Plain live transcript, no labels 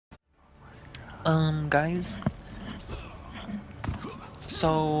Guys.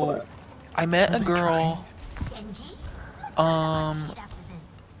 So, What? I met a girl.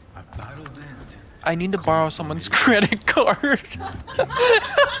 I need to borrow someone's credit card.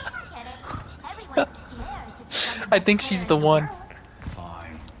 I think she's the one.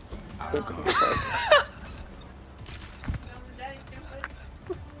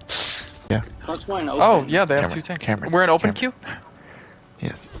 Yeah. Oh, yeah, they have two tanks. We're in open queue?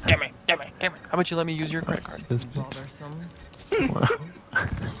 Yes. Gimme. How about you let me use your credit card? This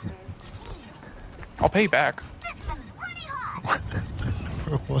I'll pay you back.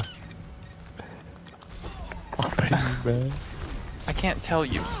 What? I'll pay you back. I can't tell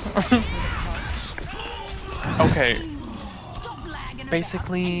you. Okay.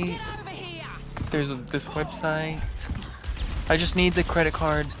 Basically, there's this website. I just need the credit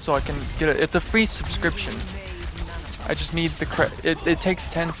card so I can get it. It's a free subscription. I just need the it takes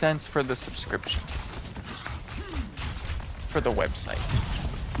 10 cents for the subscription. For the website.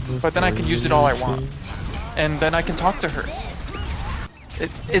 But then I can use it all I want. And then I can talk to her.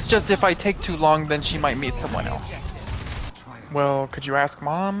 It's just if I take too long, then she might meet someone else. Well, could you ask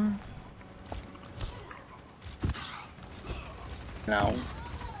Mom? No.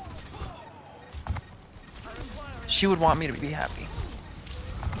 She would want me to be happy.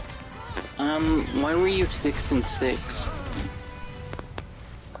 Why were you 6 and 6?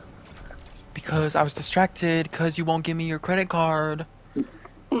 Because I was distracted, because you won't give me your credit card.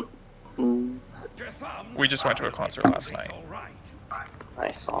 We just went to a concert last night.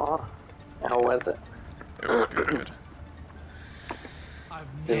 I saw. How was it? It was good.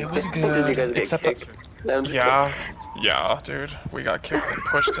 It was Did you good, guys get except kicked? No, I'm just yeah, dude. We got kicked and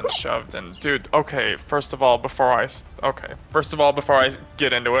pushed and shoved and, dude, okay, first of all, before I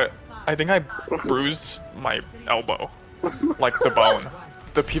get into it, I think I bruised my elbow. Like the bone.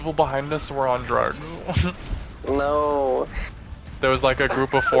 The people behind us were on drugs. No. There was like a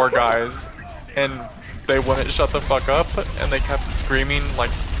group of 4 guys, and they wouldn't shut the fuck up, and they kept screaming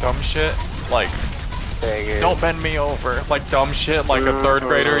like dumb shit, like, don't bend me over, like dumb shit, like a 3rd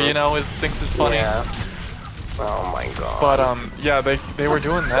grader, you know, thinks it's funny. Yeah. Oh my god. But yeah, they were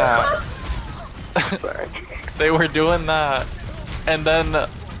doing that. They were doing that, and then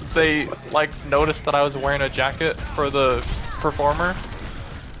they like noticed that I was wearing a jacket for the performer.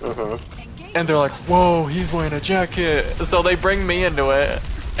 And they're like, whoa, he's wearing a jacket. So they bring me into it,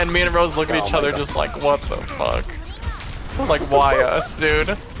 and me and Rose look at each other just like, what the fuck? Like, why us, dude?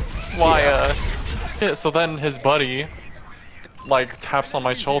 Why us? Yeah, so then his buddy, like, taps on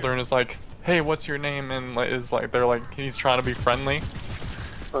my shoulder and is like, hey, what's your name? And is like, they're like, he's trying to be friendly.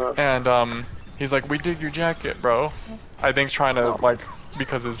 And he's like, we dig your jacket, bro. I think trying to, like,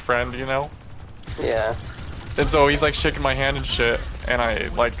 because his friend, you know? Yeah. And so he's like shaking my hand and shit, and I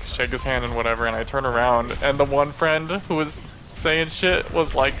like shake his hand and whatever, and I turn around, and the one friend who was saying shit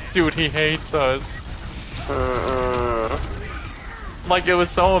was like, dude, he hates us. Like, it was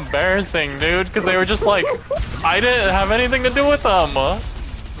so embarrassing, dude, because they were just like, I didn't have anything to do with them.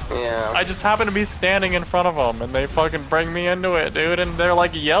 Yeah. I just happened to be standing in front of them, and they fucking bring me into it, dude, and they're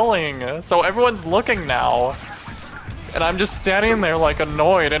like yelling. So everyone's looking now, and I'm just standing there like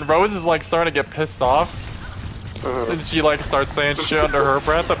annoyed, and Rose is like starting to get pissed off. And she like starts saying shit under her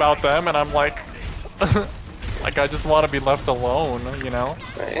breath about them, and I'm like, like I just want to be left alone, you know?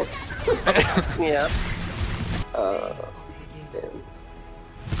 Right. Yeah. Damn.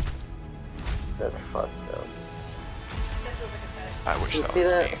 That's fucked up. I wish You that see was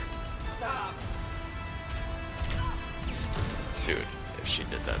that? me. Dude, if she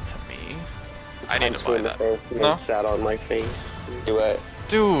did that to me, I need to buy that. Face and No? it sat on my face. Do it.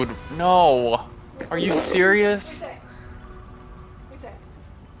 Dude, no. Are you serious?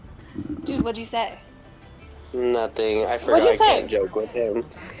 Dude, what'd you say? Nothing. I forgot I can't joke with him.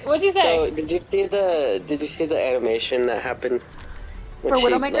 What'd you say? So, did you see the animation that happened when For she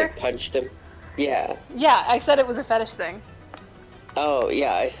Widowmaker? like punched him? Yeah. Yeah, I said it was a fetish thing. Oh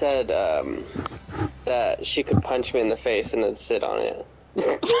yeah, I said that she could punch me in the face and then sit on it.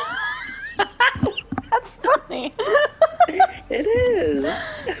 That's funny. It is.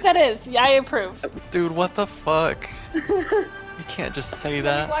 That is. Yeah, I approve. Dude, what the fuck? You can't just say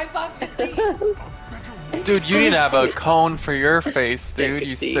that. Wipe off your seat. Dude, you need to have a cone for your face, dude,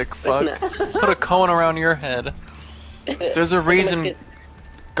 you sick fuck. Put a cone around your head. There's a reason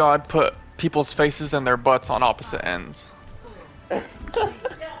God put people's faces and their butts on opposite ends. To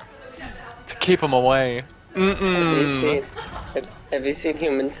keep them away. Have you seen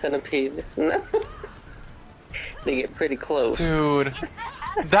Human Centipede? They get pretty close. Dude,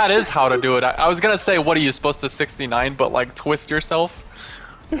 that is how to do it. I was gonna say, what are you supposed to 69, but like twist yourself?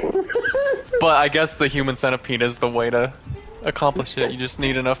 But I guess the human centipede is the way to accomplish it. You just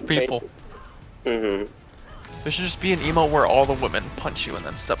need enough people. Mm-hmm. There should just be an emote where all the women punch you and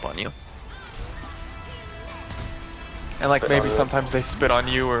then step on you. And like maybe sometimes they spit on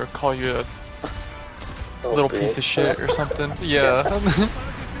you or call you a little piece of shit or something. Yeah.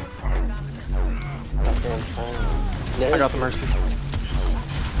 I got the mercy.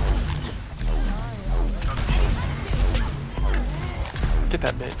 Get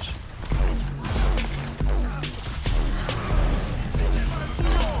that bitch.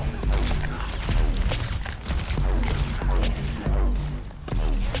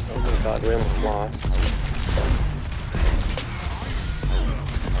 Oh my god, we almost lost.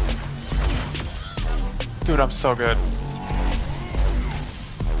 Dude, I'm so good.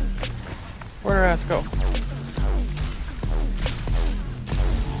 Where'd her ass go?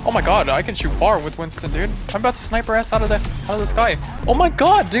 Oh my god, I can shoot far with Winston, dude. I'm about to snipe her ass out of the sky. Oh my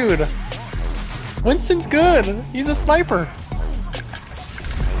god, dude! Winston's good! He's a sniper!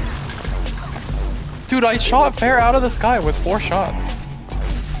 Dude, I shot fair out of the sky with 4 shots.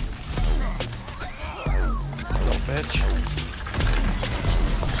 Little bitch.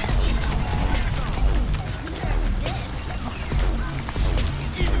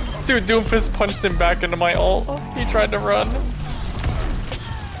 Dude, Doomfist punched him back into my ult. He tried to run.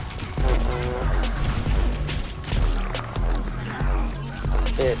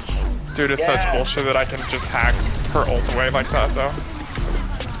 Bitch. Dude, it's such bullshit that I can just hack her ult away like that, though.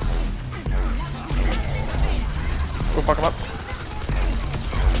 Go fuck him up.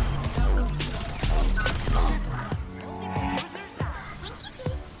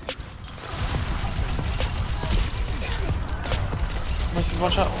 Misses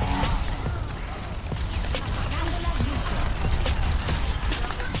one shot.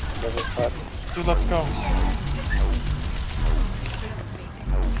 Dude, let's go.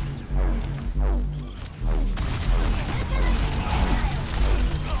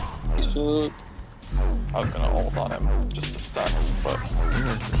 I was gonna ult on him just to stun him, but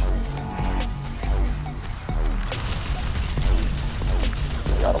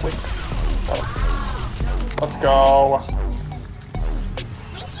so we gotta wait. Let's go.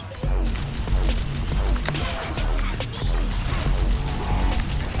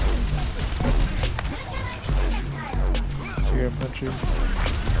 You gonna punch you?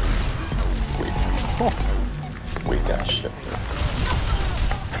 Weak ass shit.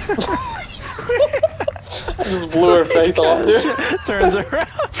 I just blew her face off, dude. Turns around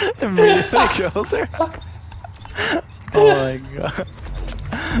immediately kills her. Oh my god.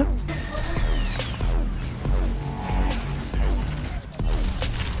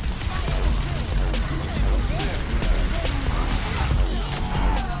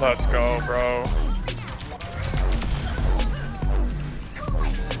 Let's go, bro.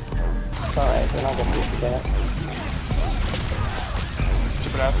 It's alright, we're not gonna do shit.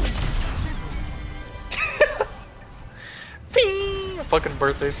 Stupid asses. Fucking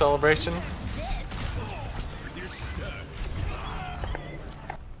birthday celebration.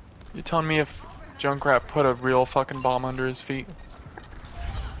 You telling me if Junkrat put a real fucking bomb under his feet?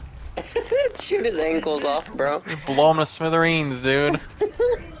 Shoot his ankles off, bro. Blow him to smithereens, dude.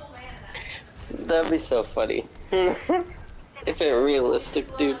 That'd be so funny. If it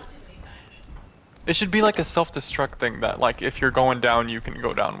realistic, dude. It should be like a self-destruct thing that, like, if you're going down, you can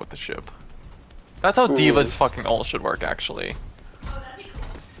go down with the ship. That's how Diva's fucking ult should work, actually.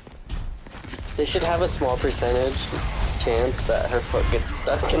 They should have a small percentage chance that her foot gets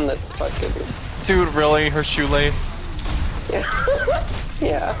stuck in the fucking... Dude, really? Her shoelace?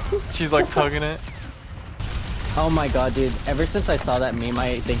 Yeah. She's like tugging it. Oh my god, dude. Ever since I saw that meme,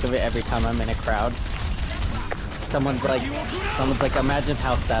 I think of it every time I'm in a crowd. Someone's like, imagine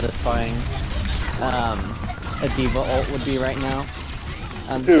how satisfying a Diva ult would be right now.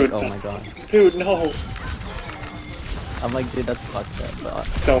 I'm Dude, like, oh my god. Dude, no. I'm like, dude, that's fucked up.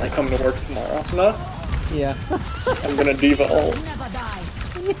 But, Don't like, come to work tomorrow. No? yeah. I'm gonna Diva ult.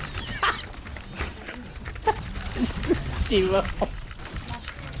 Diva.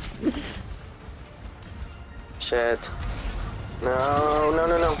 Shit.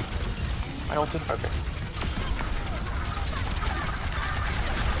 No. I ulted. Okay.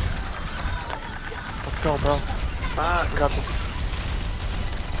 Let's go, bro. Ah, We got this.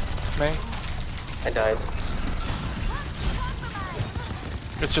 It's me. I died.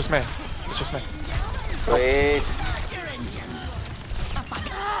 It's just me. It's just me. Wait.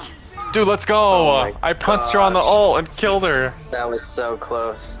 Dude, let's go! Oh my I punched her on the gosh. ult and killed her. That was so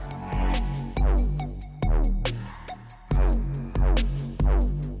close.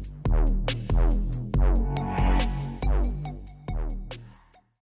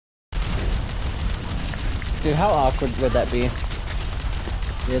 Dude, how awkward would that be?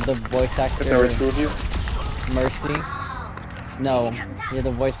 You're the voice actor. If there were two of you? Mercy. No, you're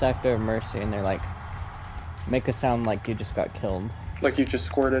the voice actor of Mercy, and they're like, make a sound like you just got killed. Like you just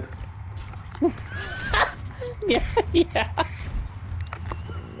squirted. Yeah, yeah.